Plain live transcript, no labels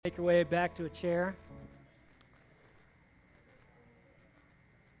Make your way back to a chair.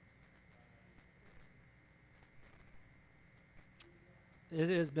 It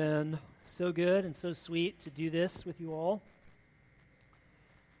has been so good and so sweet to do this with you all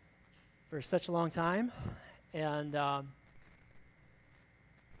for such a long time, and I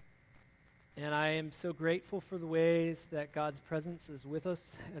am so grateful for the ways that God's presence is with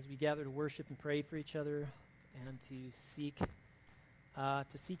us as we gather to worship and pray for each other and to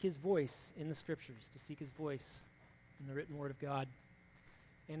seek His voice in the Scriptures, to seek His voice in the written Word of God.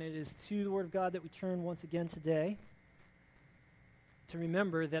 And it is to the Word of God that we turn once again today to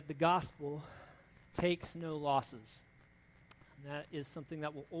remember that the gospel takes no losses. And that is something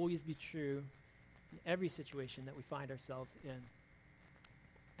that will always be true in every situation that we find ourselves in.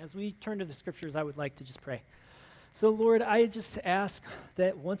 As we turn to the Scriptures, I would like to just pray. So, Lord, I just ask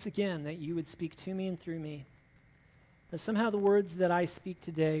that once again that you would speak to me and through me, that somehow the words that I speak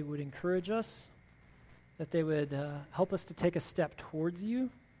today would encourage us, that they would help us to take a step towards you,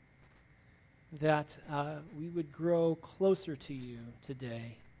 that we would grow closer to you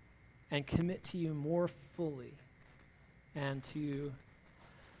today and commit to you more fully and to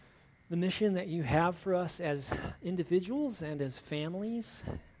the mission that you have for us as individuals and as families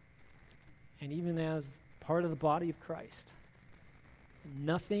and even as part of the body of Christ.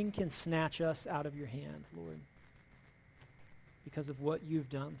 Nothing can snatch us out of your hand, Lord, because of what you've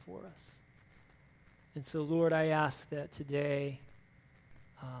done for us. And so, Lord, I ask that today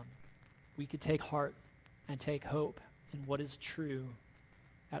we could take heart and take hope in what is true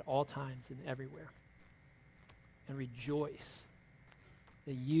at all times and everywhere, and rejoice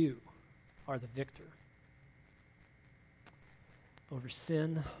that you are the victor over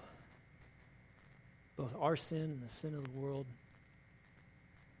sin, both our sin and the sin of the world,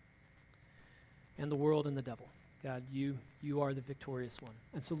 and the world and the devil. God, you are the victorious one.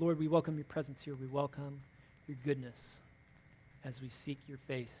 And so, Lord, we welcome your presence here. We welcome your goodness as we seek your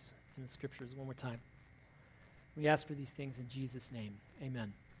face in the Scriptures one more time. We ask for these things in Jesus' name.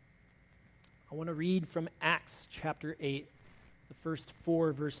 Amen. I want to read from Acts chapter 8, the first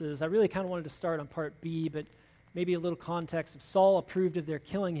 4 verses. I really kind of wanted to start on part B, but maybe a little context. If Saul approved of their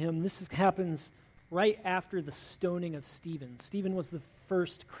killing him, happens right after the stoning of Stephen. Stephen was the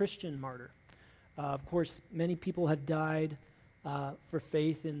first Christian martyr. Of course, many people have died for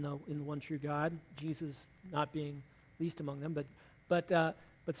faith in the one true God, Jesus not being least among them.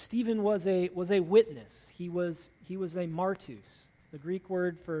 But Stephen was a witness. He was a martus. The Greek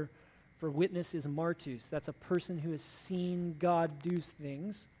word for witness is martus. That's a person who has seen God do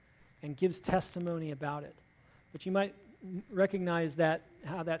things and gives testimony about it. But you might recognize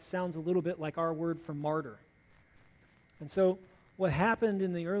how that sounds a little bit like our word for martyr. And so what happened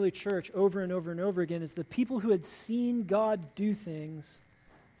in the early church over and over and over again is the people who had seen God do things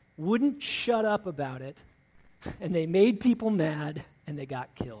wouldn't shut up about it, and they made people mad, and they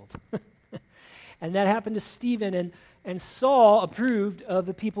got killed. And that happened to Stephen, and Saul approved of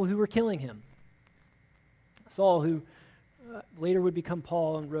the people who were killing him. Saul, who later would become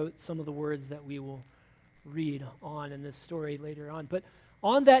Paul and wrote some of the words that we will read on in this story later on. But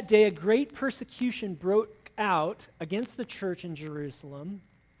on that day, a great persecution broke out against the church in Jerusalem,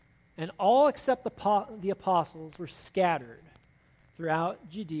 and all except the apostles were scattered throughout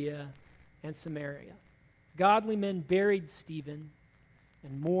Judea and Samaria. Godly men buried Stephen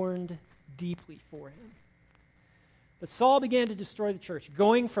and mourned deeply for him. But Saul began to destroy the church.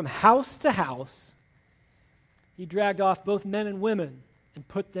 Going from house to house, he dragged off both men and women and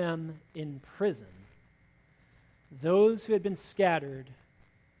put them in prison. Those who had been scattered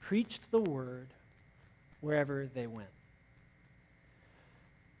preached the word wherever they went.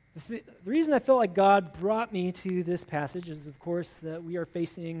 The reason I felt like God brought me to this passage is, of course, that we are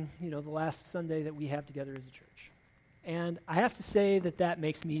facing, the last Sunday that we have together as a church. And I have to say that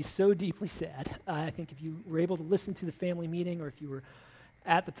makes me so deeply sad. I think if you were able to listen to the family meeting, or if you were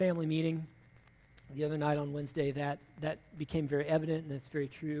at the family meeting the other night on Wednesday, that became very evident, and it's very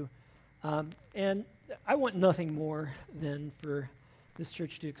true. And I want nothing more than for this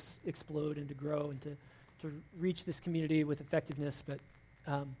church to explode and to grow and to reach this community with effectiveness, but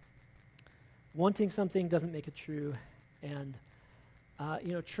wanting something doesn't make it true. And,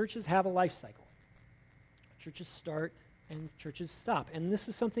 churches have a life cycle. Churches start and churches stop. And this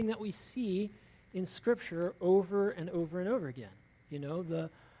is something that we see in Scripture over and over and over again.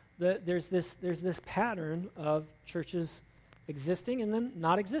 There's this pattern of churches existing and then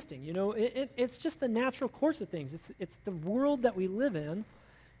not existing. It's just the natural course of things. It's the world that we live in,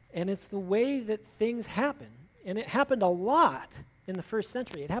 and it's the way that things happen. And it happened a lot in the first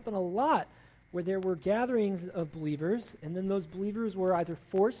century. It happened a lot where there were gatherings of believers, and then those believers were either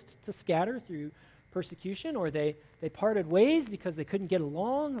forced to scatter through persecution, or they parted ways because they couldn't get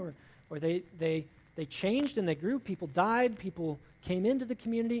along, or they changed and they grew. People died, people came into the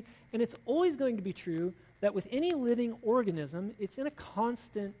community, and it's always going to be true that with any living organism, it's in a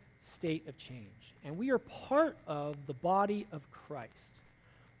constant state of change. And we are part of the body of Christ.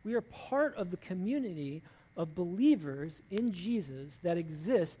 We are part of the community of believers in Jesus that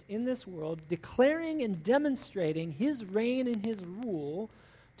exist in this world, declaring and demonstrating his reign and his rule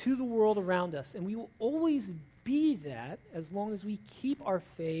to the world around us. And we will always be that as long as we keep our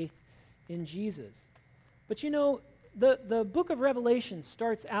faith in Jesus. But you know, the book of Revelation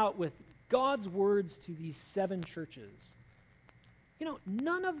starts out with God's words to these 7 churches. You know,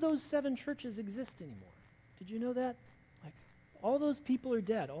 none of those 7 churches exist anymore. Did you know that? Like, all those people are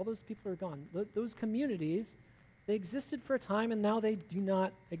dead. All those people are gone. Those communities, they existed for a time, and now they do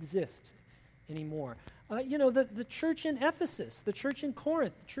not exist anymore. You know, the church in Ephesus, the church in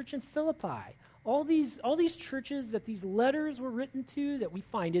Corinth, the church in Philippi, all these churches that these letters were written to, that we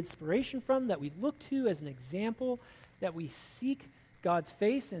find inspiration from, that we look to as an example, that we seek God's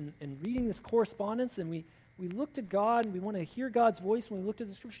face in reading this correspondence, and we look to God, and we want to hear God's voice when we look to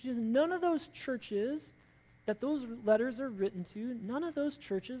the Scriptures. None of those churches that those letters are written to, none of those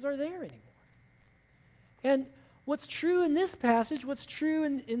churches are there anymore. And what's true in this passage, what's true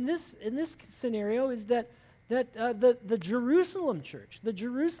in this scenario is that the Jerusalem church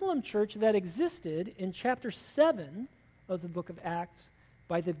that existed in chapter 7 of the book of Acts,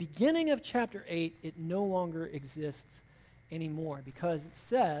 by the beginning of chapter 8, it no longer exists anymore, because it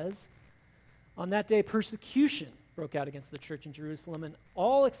says, on that day persecution broke out against the church in Jerusalem, and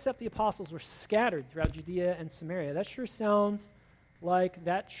all except the apostles were scattered throughout Judea and Samaria. That sure sounds like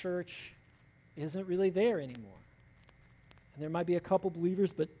that church isn't really there anymore. And there might be a couple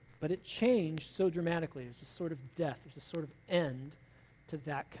believers, but it changed so dramatically. There's a sort of death. There's a sort of end to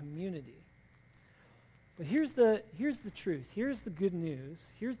that community. But here's the truth. Here's the good news.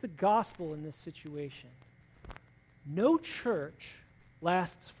 Here's the gospel in this situation. No church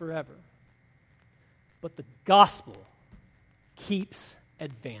lasts forever, but the gospel keeps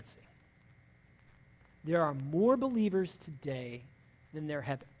advancing. There are more believers today than there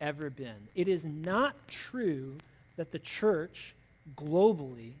have ever been. It is not true that the church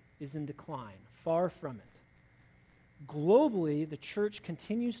globally is in decline. Far from it. Globally, the church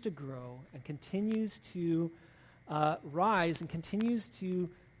continues to grow and continues to rise and continues to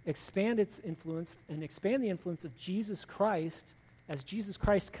expand its influence and expand the influence of Jesus Christ as Jesus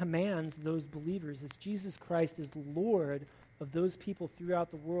Christ commands those believers, as Jesus Christ is Lord of those people throughout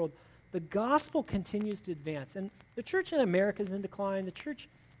the world. The gospel continues to advance. And the church in America is in decline. The church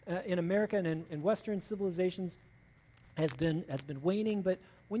in America and in Western civilizations has been waning. But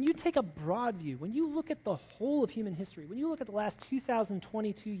when you take a broad view, when you look at the whole of human history, when you look at the last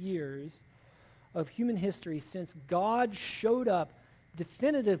 2,022 years of human history since God showed up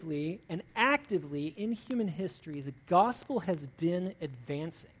definitively and actively in human history, the gospel has been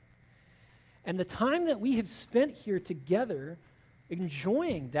advancing. And the time that we have spent here together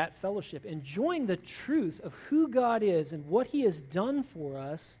enjoying that fellowship, enjoying the truth of who God is and what he has done for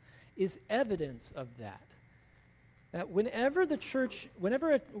us is evidence of that. That whenever the church,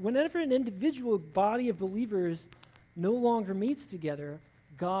 whenever an individual body of believers no longer meets together,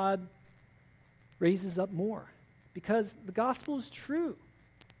 God raises up more. Because the gospel is true.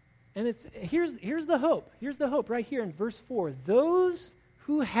 And here's the hope. Here's the hope right here in verse 4. Those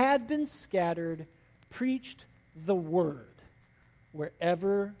who had been scattered preached the word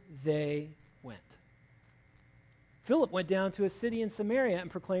wherever they went. Philip went down to a city in Samaria and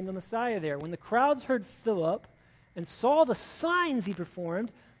proclaimed the Messiah there. When the crowds heard Philip and saw the signs he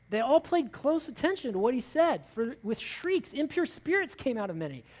performed, they all paid close attention to what he said. For with shrieks, impure spirits came out of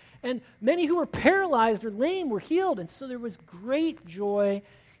many. And many who were paralyzed or lame were healed. And so there was great joy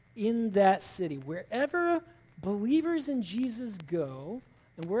in that city. Wherever believers in Jesus go,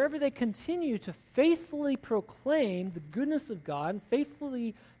 and wherever they continue to faithfully proclaim the goodness of God and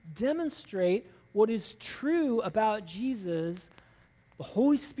faithfully demonstrate what is true about Jesus, the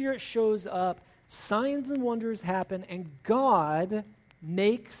Holy Spirit shows up, signs and wonders happen, and God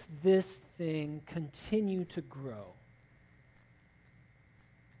makes this thing continue to grow.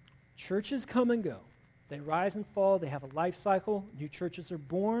 Churches come and go. They rise and fall. They have a life cycle. New churches are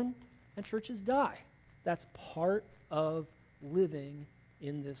born, and churches die. That's part of living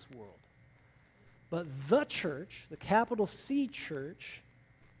in this world. But the church, the capital C church,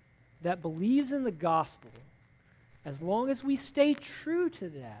 that believes in the gospel, as long as we stay true to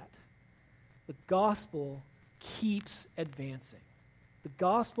that, the gospel keeps advancing. The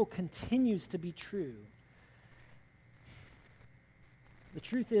gospel continues to be true. The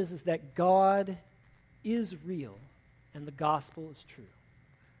truth is that God is real and the gospel is true.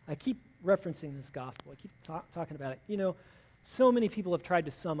 I keep referencing this gospel. I keep talking about it. You know, so many people have tried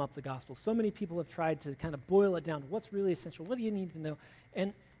to sum up the gospel. So many people have tried to kind of boil it down to what's really essential. What do you need to know?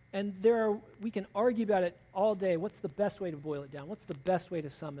 And we can argue about it all day. What's the best way to boil it down? What's the best way to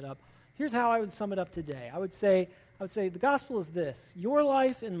sum it up? Here's how I would sum it up today. I would say the gospel is this: your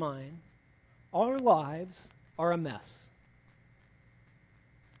life and mine, our lives are a mess.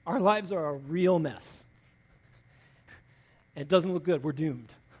 Our lives are a real mess. It doesn't look good. We're doomed.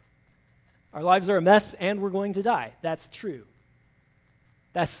 Our lives are a mess and we're going to die. That's true.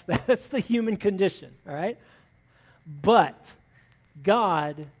 That's the human condition, all right? But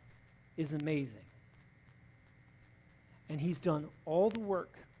God is amazing. And he's done all the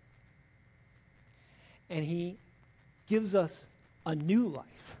work. And he gives us a new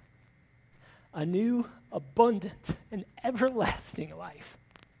life, a new, abundant, and everlasting life.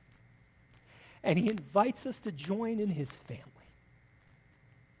 And he invites us to join in his family.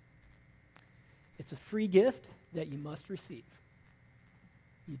 It's a free gift that you must receive.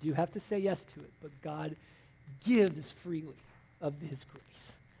 You do have to say yes to it, but God gives freely of his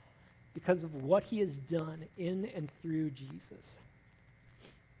grace because of what he has done in and through Jesus.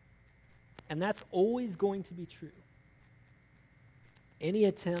 And that's always going to be true. Any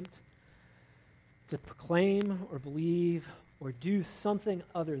attempt to proclaim or believe or do something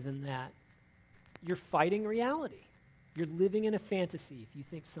other than that, you're fighting reality. You're living in a fantasy if you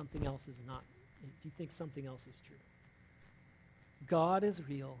think something else is not, if you think something else is true. God is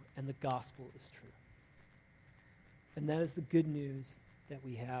real and the gospel is true. And that is the good news that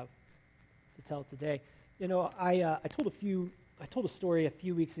we have to tell today. You know, I told a story a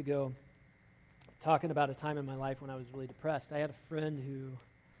few weeks ago talking about a time in my life when I was really depressed. I had a friend who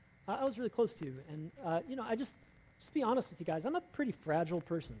I was really close to, and I just be honest with you guys, I'm a pretty fragile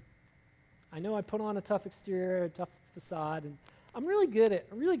person. I know I put on a tough exterior, a tough facade, and I'm really good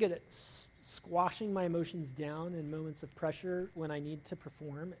at squashing my emotions down in moments of pressure when I need to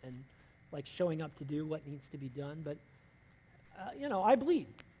perform and like showing up to do what needs to be done. But I bleed.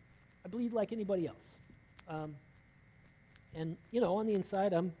 I bleed like anybody else. And on the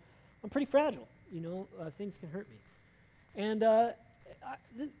inside, I'm pretty fragile. Things can hurt me. And the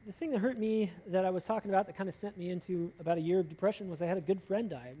thing that hurt me that I was talking about that kind of sent me into about a year of depression was I had a good friend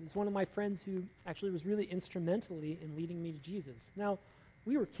die. It was one of my friends who actually was really instrumentally in leading me to Jesus. Now,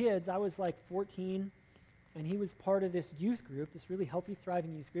 we were kids. I was like 14, and he was part of this youth group, this really healthy,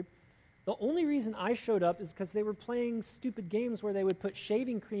 thriving youth group. The only reason I showed up is because they were playing stupid games where they would put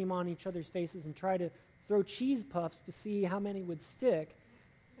shaving cream on each other's faces and try to throw cheese puffs to see how many would stick.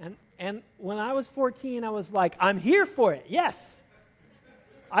 And when I was 14, I was like, I'm here for it. Yes.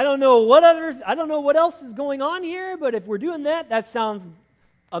 I don't know what else is going on here, but if we're doing that, that sounds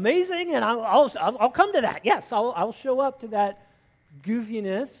amazing, and I'll come to that. Yes, I'll show up to that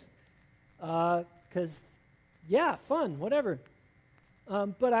goofiness, because fun, whatever.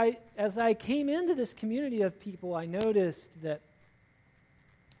 But as I came into this community of people, I noticed that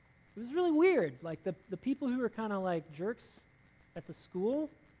it was really weird. Like the people who were kind of like jerks at the school,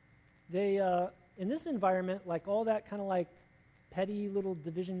 they in this environment, like all that kind of like petty little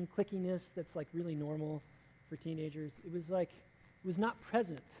division clickiness that's like really normal for teenagers, it was not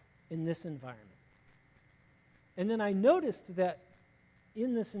present in this environment. And then I noticed that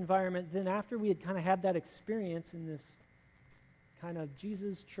in this environment, then after we had kind of had that experience in this kind of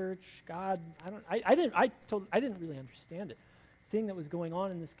Jesus, church, God, I didn't really understand it. Thing that was going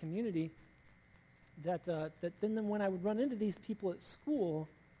on in this community, that then when I would run into these people at school,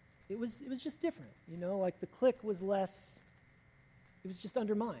 it was just different. Like the clique was less. It was just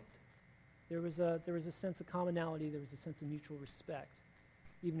undermined. There was a sense of commonality. There was a sense of mutual respect,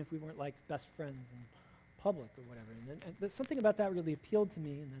 even if we weren't like best friends in public or whatever. And something about that really appealed to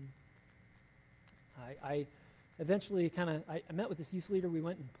me. And then I eventually I met with this youth leader. We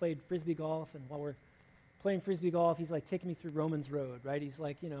went and played Frisbee golf. And while we're playing Frisbee golf, he's like taking me through Romans Road, right? He's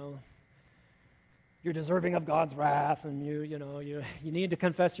like, you're deserving of God's wrath, and you need to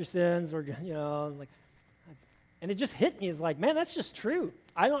confess your sins, or like. And it just hit me as like, man, that's just true.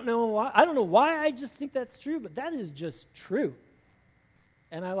 I don't know why I just think that's true, but that is just true.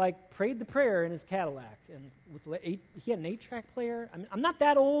 And I like prayed the prayer in his Cadillac, and he had an 8-track player. I'm not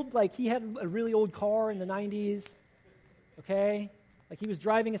that old. Like he had a really old car in the 90s. Okay, like he was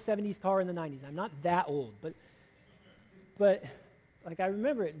driving a 70s car in the 90s. I'm not that old, but like I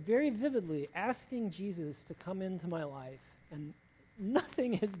remember it very vividly, asking Jesus to come into my life, and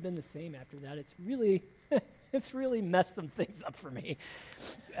nothing has been the same after that. It's really It's really messed some things up for me.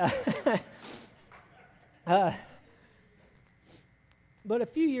 But a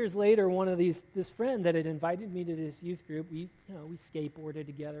few years later, this friend that had invited me to this youth group, we skateboarded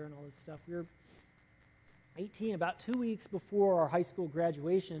together and all this stuff. We were 18, about 2 weeks before our high school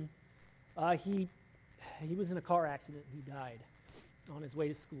graduation. He was in a car accident. He died on his way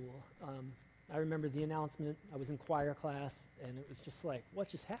to school. I remember the announcement. I was in choir class, and it was just like, what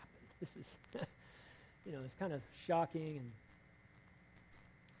just happened? This is, it's kind of shocking.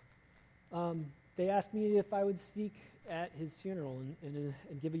 And they asked me if I would speak at his funeral and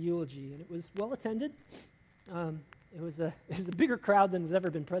give a eulogy, and it was well attended. It was a bigger crowd than has ever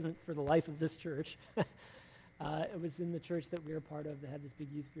been present for the life of this church. It was in the church that we were a part of that had this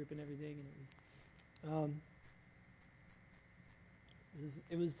big youth group and everything, and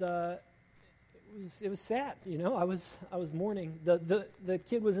it was sad. I was mourning. The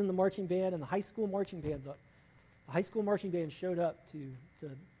kid was in the marching band, and the high school marching band. The high school marching band showed up to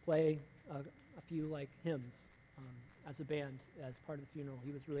play a few hymns as a band as part of the funeral.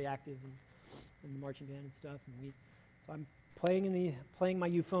 He was really active in the marching band and stuff. And so I'm playing my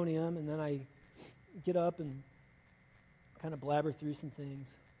euphonium, and then I get up and kind of blabber through some things.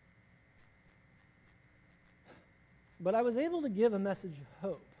 But I was able to give a message of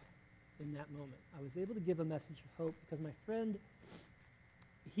hope in that moment. I was able to give a message of hope because my friend,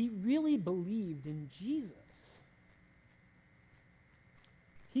 he really believed in Jesus.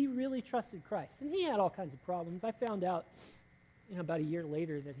 He really trusted Christ. And he had all kinds of problems. I found out about a year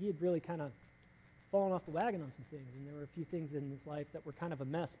later that he had really kind of fallen off the wagon on some things. And there were a few things in his life that were kind of a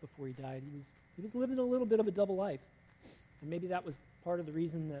mess before he died. He was living a little bit of a double life. And maybe that was part of the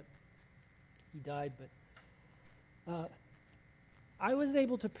reason that he died. But I was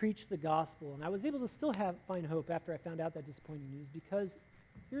able to preach the gospel, and I was able to still find hope after I found out that disappointing news, because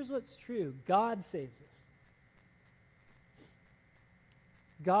here's what's true. God saves us.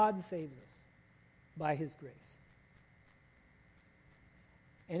 God saves us by his grace.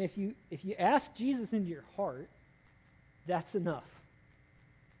 And if you ask Jesus into your heart, that's enough.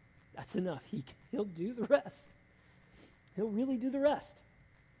 That's enough. He'll do the rest. He'll really do the rest.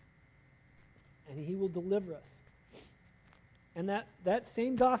 And he will deliver us. And that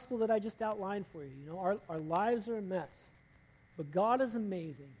same gospel that I just outlined for you, our lives are a mess. But God is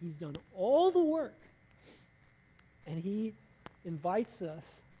amazing. He's done all the work. And he invites us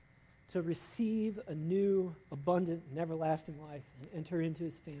to receive a new, abundant, and everlasting life and enter into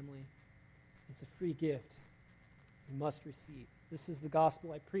his family. It's a free gift we must receive. This is the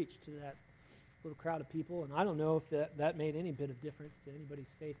gospel I preached to that little crowd of people, and I don't know if that made any bit of difference to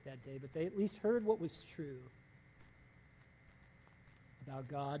anybody's faith that day, but they at least heard what was true about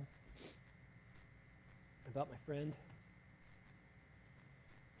God, about my friend.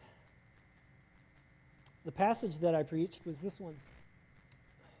 The passage that I preached was this one.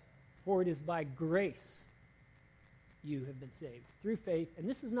 For it is by grace you have been saved, through faith. And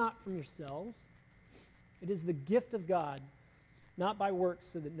this is not from yourselves. It is the gift of God, not by works,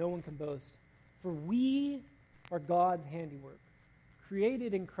 so that no one can boast. For we are God's handiwork,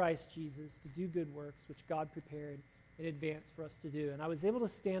 created in Christ Jesus to do good works, which God prepared in advance for us to do. And I was able to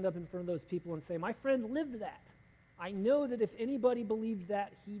stand up in front of those people and say, my friend lived that. I know that if anybody believed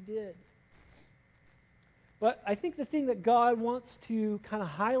that, he did. But I think the thing that God wants to kind of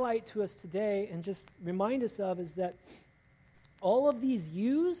highlight to us today and just remind us of is that all of these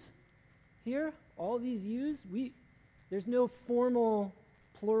yous here, there's no formal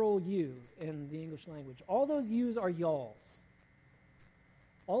plural you in the English language. All those yous are y'alls.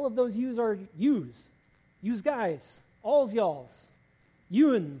 All of those yous are yous. Yous guys. All's y'alls.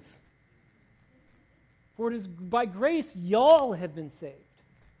 You'ns. For it is by grace y'all have been saved.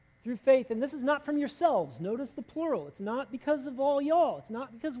 Through faith, and this is not from yourselves. Notice the plural. It's not because of all y'all. It's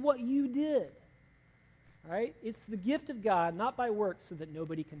not because of what you did. All right? It's the gift of God, not by works, so that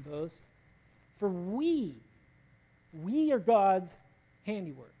nobody can boast. For we are God's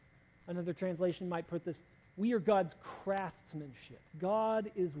handiwork. Another translation might put this, we are God's craftsmanship.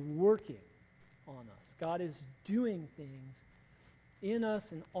 God is working on us. God is doing things in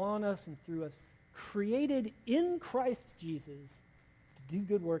us and on us and through us, created in Christ Jesus, do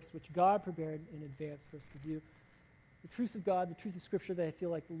good works which God prepared in advance for us to do. The truth of God, the truth of Scripture that I feel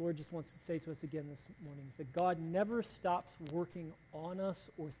like the Lord just wants to say to us again this morning is that God never stops working on us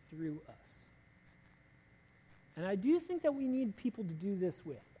or through us. And I do think that we need people to do this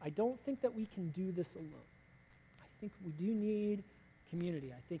with. I don't think that we can do this alone. I think we do need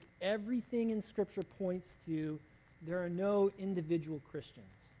community. I think everything in Scripture points to there are no individual Christians.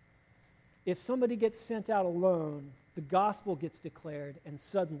 If somebody gets sent out alone, the gospel gets declared, and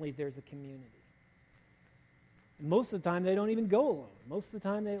suddenly there's a community. Most of the time, they don't even go alone. Most of the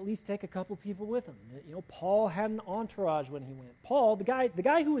time, they at least take a couple people with them. Paul had an entourage when he went. Paul, the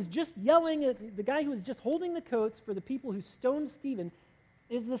guy who was just yelling at, the guy who was just holding the coats for the people who stoned Stephen,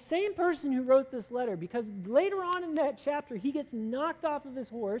 is the same person who wrote this letter, because later on in that chapter, he gets knocked off of his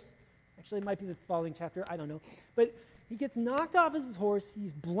horse. Actually, it might be the following chapter, I don't know. But he gets knocked off his horse,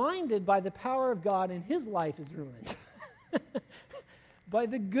 he's blinded by the power of God, and his life is ruined by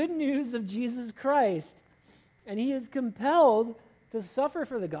the good news of Jesus Christ. And he is compelled to suffer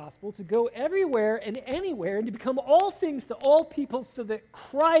for the gospel, to go everywhere and anywhere, and to become all things to all people so that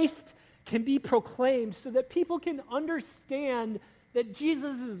Christ can be proclaimed, so that people can understand that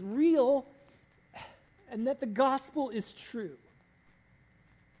Jesus is real and that the gospel is true.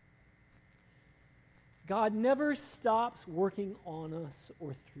 God never stops working on us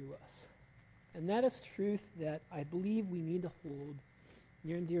or through us. And that is truth that I believe we need to hold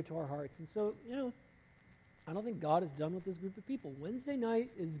near and dear to our hearts. And so, I don't think God is done with this group of people. Wednesday night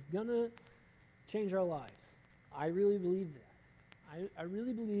is going to change our lives. I really believe that. I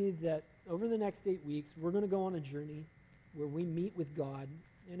really believe that over the next 8 weeks, we're going to go on a journey where we meet with God.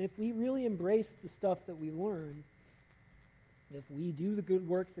 And if we really embrace the stuff that we learn, if we do the good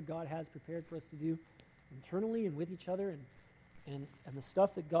works that God has prepared for us to do internally and with each other, and the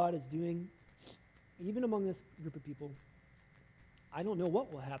stuff that God is doing, even among this group of people, I don't know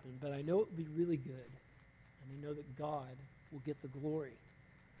what will happen, but I know it will be really good. And I know that God will get the glory,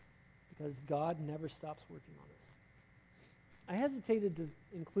 because God never stops working on us. I hesitated to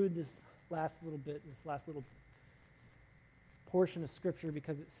include this last little portion of Scripture,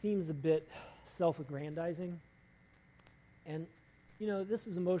 because it seems a bit self-aggrandizing. And, this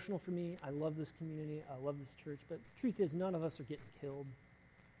is emotional for me. I love this community. I love this church. But the truth is, none of us are getting killed.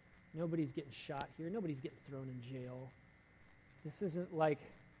 Nobody's getting shot here. Nobody's getting thrown in jail. This isn't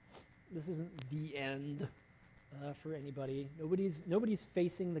the end for anybody. Nobody's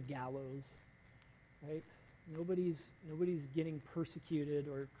facing the gallows, right? Nobody's getting persecuted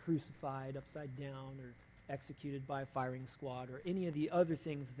or crucified upside down or executed by a firing squad or any of the other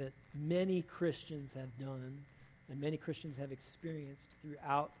things that many Christians have done and many Christians have experienced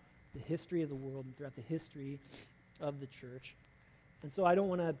throughout the history of the world and throughout the history of the church. And so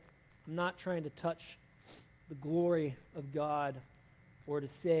I'm not trying to touch the glory of God or to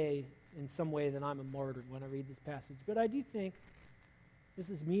say in some way that I'm a martyr when I read this passage. But I do think this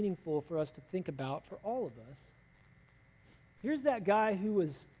is meaningful for us to think about for all of us. Here's that guy who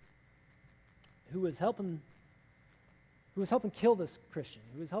was helping kill this Christian,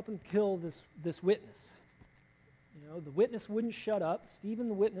 who was helping kill this witness. The witness wouldn't shut up. Stephen,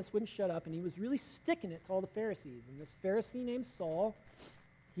 the witness, wouldn't shut up, and he was really sticking it to all the Pharisees. And this Pharisee named Saul,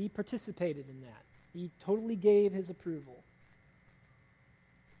 he participated in that. He totally gave his approval.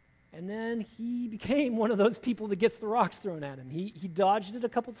 And then he became one of those people that gets the rocks thrown at him. He dodged it a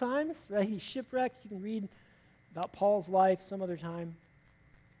couple times, right? He shipwrecked. You can read about Paul's life some other time.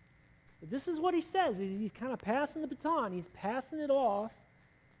 But this is what he says. He's kind of passing the baton. He's passing it off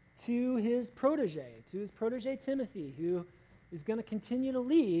to his protege Timothy, who is going to continue to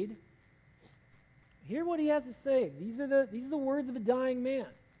lead. Hear what he has to say. These are the words of a dying man.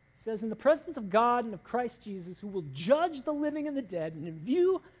 He says, "In the presence of God and of Christ Jesus, who will judge the living and the dead, and in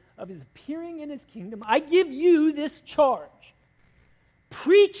view of his appearing in his kingdom, I give you this charge.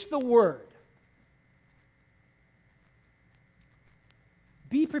 Preach the word.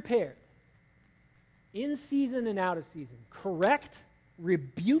 Be prepared in season and out of season. Correct,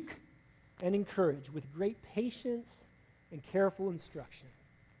 rebuke, and encourage with great patience and careful instruction.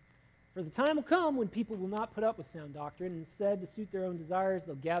 For the time will come when people will not put up with sound doctrine. Instead, to suit their own desires,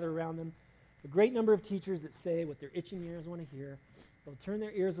 they'll gather around them a great number of teachers that say what their itching ears want to hear. They'll turn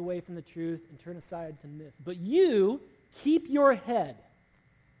their ears away from the truth and turn aside to myth. But you keep your head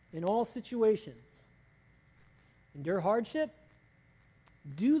in all situations. Endure hardship.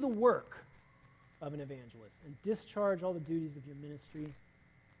 Do the work of an evangelist and discharge all the duties of your ministry.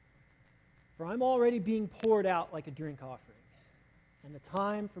 For I'm already being poured out like a drink offering, and the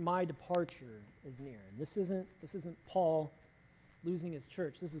time for my departure is near." And this isn't Paul losing his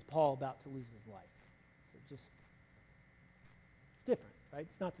church. This is Paul about to lose his life. So it's different, right?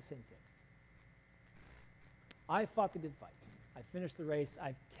 It's not the same thing. I fought the good fight. I finished the race.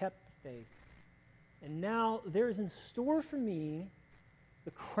 I've kept the faith. And now there is in store for me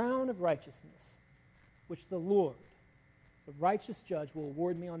the crown of righteousness, which the Lord, the righteous judge, will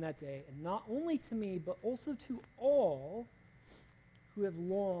award me on that day, and not only to me, but also to all who have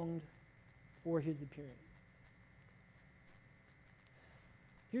longed for his appearing.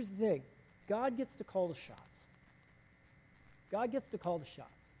 Here's the thing. God gets to call the shots. God gets to call the shots.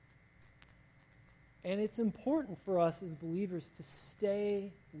 And it's important for us as believers to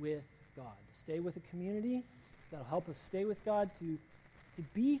stay with God, to stay with a community that'll help us stay with God, to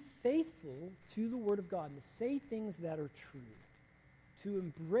be faithful to the Word of God, and to say things that are true, to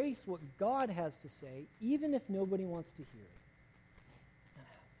embrace what God has to say, even if nobody wants to hear it.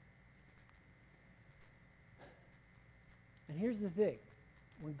 And here's the thing.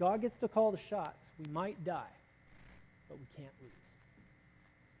 When God gets to call the shots, we might die, but we can't lose.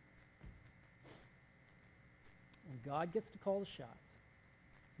 When God gets to call the shots,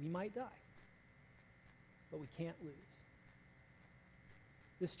 we might die, but we can't lose.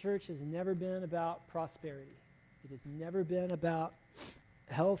 This church has never been about prosperity. It has never been about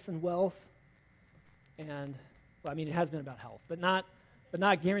health and wealth, and, well, I mean, it has been about health, but not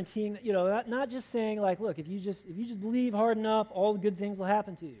guaranteeing, not just saying, like, look, if you just believe hard enough, all the good things will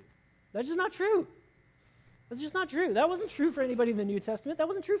happen to you. That's just not true. That's just not true. That wasn't true for anybody in the New Testament. That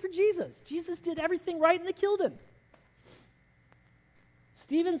wasn't true for Jesus. Jesus did everything right, and they killed him.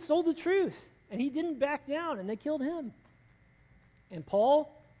 Stephen sold the truth, and he didn't back down, and they killed him. And Paul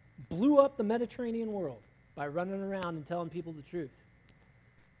blew up the Mediterranean world by running around and telling people the truth.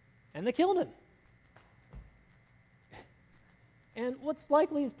 And they killed him. And what's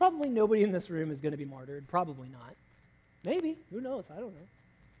likely is probably nobody in this room is going to be martyred. Probably not. Maybe. Who knows? I don't know.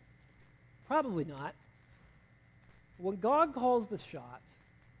 Probably not. When God calls the shots,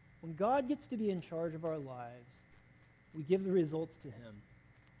 when God gets to be in charge of our lives, we give the results to him.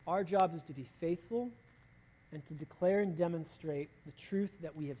 Our job is to be faithful and to declare and demonstrate the truth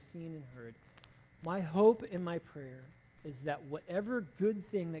that we have seen and heard. My hope and my prayer is that whatever good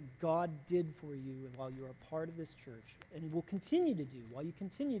thing that God did for you while you are a part of this church, and will continue to do while you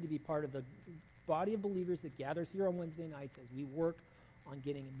continue to be part of the body of believers that gathers here on Wednesday nights as we work on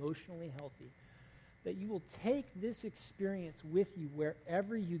getting emotionally healthy, that you will take this experience with you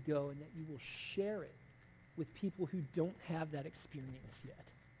wherever you go, and that you will share it with people who don't have that experience yet,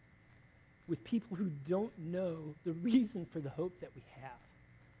 with people who don't know the reason for the hope that we have,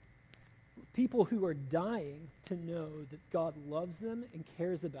 people who are dying to know that God loves them and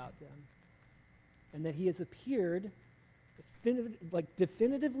cares about them, and that he has appeared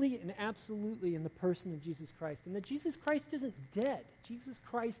definitively and absolutely in the person of Jesus Christ, and that Jesus Christ isn't dead. Jesus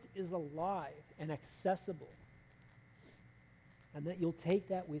Christ is alive and accessible, and that you'll take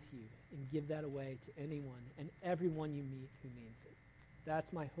that with you and give that away to anyone and everyone you meet who needs it.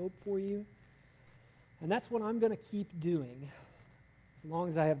 That's my hope for you, and that's what I'm going to keep doing as long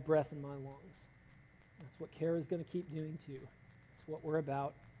as I have breath in my lungs. That's what Kara's going to keep doing too. It's what we're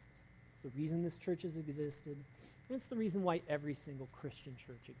about. It's the reason this church has existed. And it's the reason why every single Christian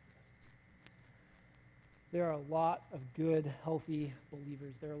church exists. There are a lot of good, healthy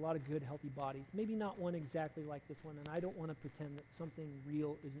believers. There are a lot of good, healthy bodies. Maybe not one exactly like this one, and I don't want to pretend that something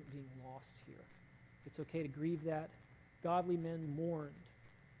real isn't being lost here. It's okay to grieve that. Godly men mourned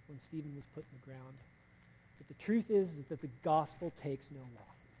when Stephen was put in the ground. But the truth is that the gospel takes no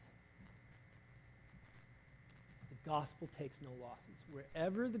losses. The gospel takes no losses.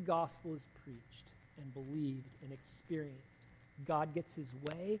 Wherever the gospel is preached and believed and experienced, God gets his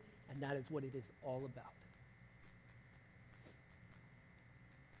way, and that is what it is all about.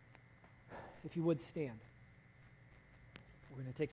 If you would stand. We're going to take